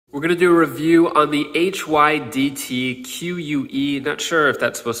We're gonna do a review on the HYDT QUE. Not sure if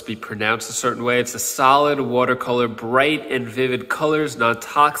that's supposed to be pronounced a certain way. It's a solid watercolor, bright and vivid colors,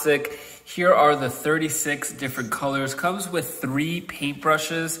 non-toxic. Here are the 36 different colors. Comes with 3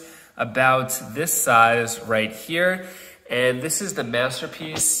 paintbrushes about this size right here. And this is the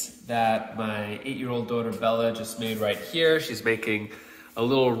masterpiece that my 8-year-old daughter Bella just made right here. She's making a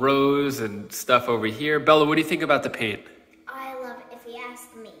little rose and stuff over here. Bella, what do you think about the paint? I love it, if you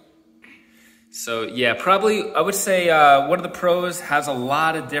ask me. So yeah, probably I would say one of the pros has a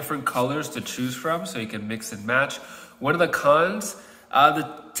lot of different colors to choose from, so you can mix and match. One of the cons,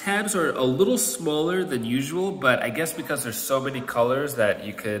 the tabs are a little smaller than usual, but I guess because there's so many colors that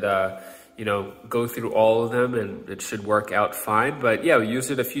you could you know, go through all of them and it should work out fine. But yeah, we used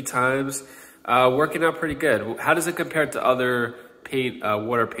it a few times, working out pretty good. How does it compare to other paint,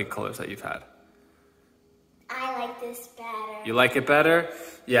 water paint colors that you've had? I like this better. You like it better?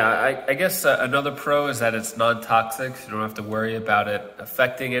 Yeah, I guess another pro is that it's non-toxic. So you don't have to worry about it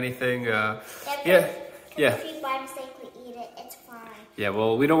affecting anything. If you by mistakenly eat it, it's fine. Yeah,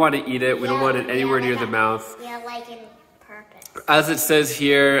 well, we don't want to eat it. We don't want it anywhere near the mouth. Yeah, like in purpose. As it says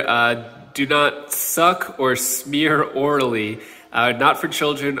here, do not suck or smear orally. Not for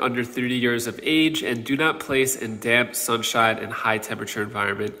children under 30 years of age, and do not place in damp, sunshine, and high temperature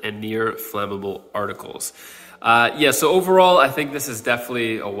environment and near flammable articles. Yeah, so overall, I think this is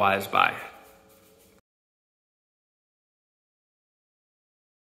definitely a wise buy.